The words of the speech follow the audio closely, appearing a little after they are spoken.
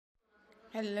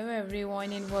Hello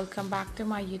everyone and welcome back to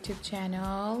my YouTube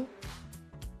channel.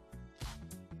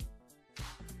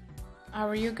 How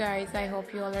are you guys? I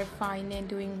hope you all are fine and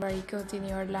doing very good in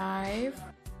your life.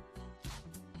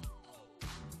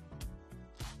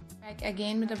 Back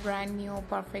again with a brand new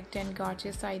perfect and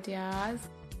gorgeous ideas.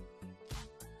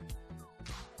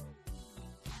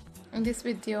 In this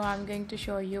video I'm going to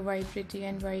show you very pretty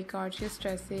and very gorgeous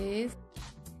dresses.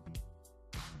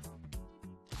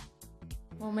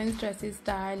 Women's dresses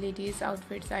style, ladies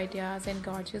outfits ideas and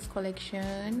gorgeous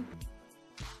collection.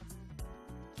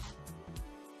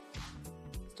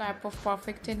 This type of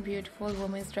perfect and beautiful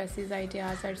women's dresses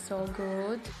ideas are so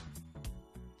good.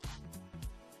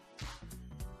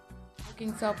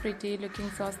 Looking so pretty, looking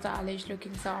so stylish,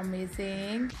 looking so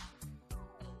amazing.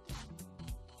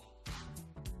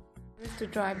 Just to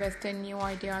try best and new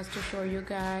ideas to show you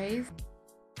guys.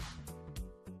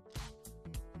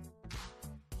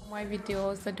 My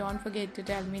videos, so don't forget to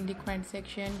tell me in the comment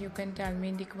section. You can tell me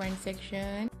in the comment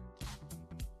section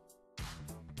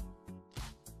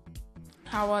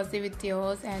how was the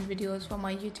videos, and videos for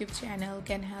my YouTube channel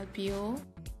can help you.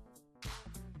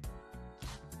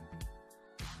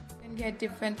 You can get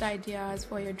different ideas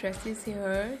for your dresses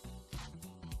here.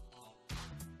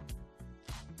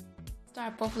 This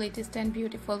type of latest and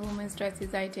beautiful women's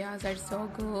dresses ideas are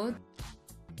so good.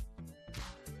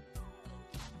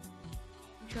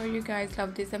 I'm sure you guys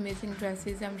love these amazing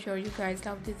dresses. I'm sure you guys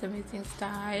love this amazing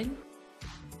style.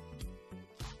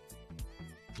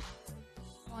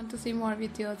 Want to see more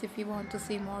videos? If you want to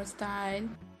see more style,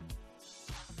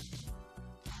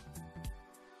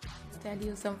 I'll tell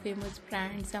you some famous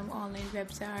brands, some online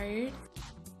websites.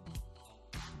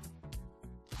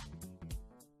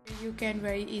 You can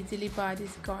very easily buy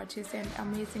these gorgeous and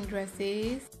amazing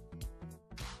dresses.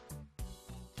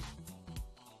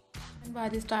 Buy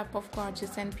this type of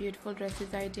gorgeous and beautiful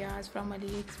dresses ideas from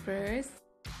AliExpress,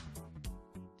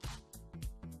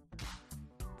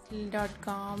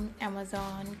 Sale.com,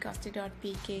 Amazon,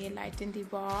 Custy.pk, Light in the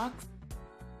Box,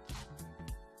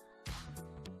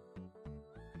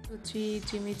 Gucci,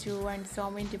 Jimmy Choo, and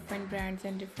so many different brands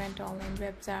and different online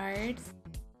websites.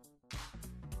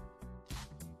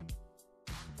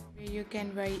 Where you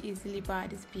can very easily buy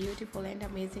these beautiful and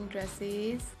amazing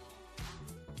dresses.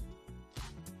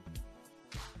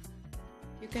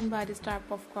 You can buy this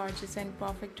type of gorgeous and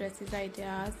perfect dresses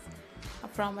ideas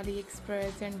from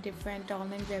AliExpress and different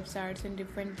online websites and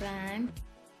different brands.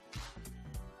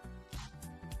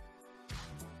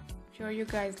 I'm sure you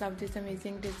guys love these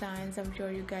amazing designs. I'm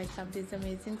sure you guys love this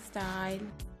amazing style.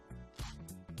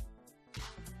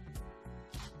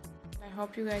 I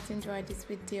hope you guys enjoyed this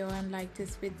video and like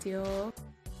this video.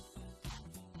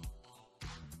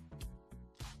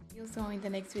 See you soon in the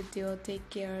next video. Take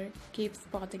care, keep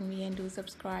supporting me, and do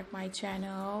subscribe my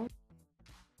channel,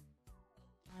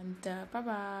 and bye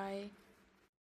bye.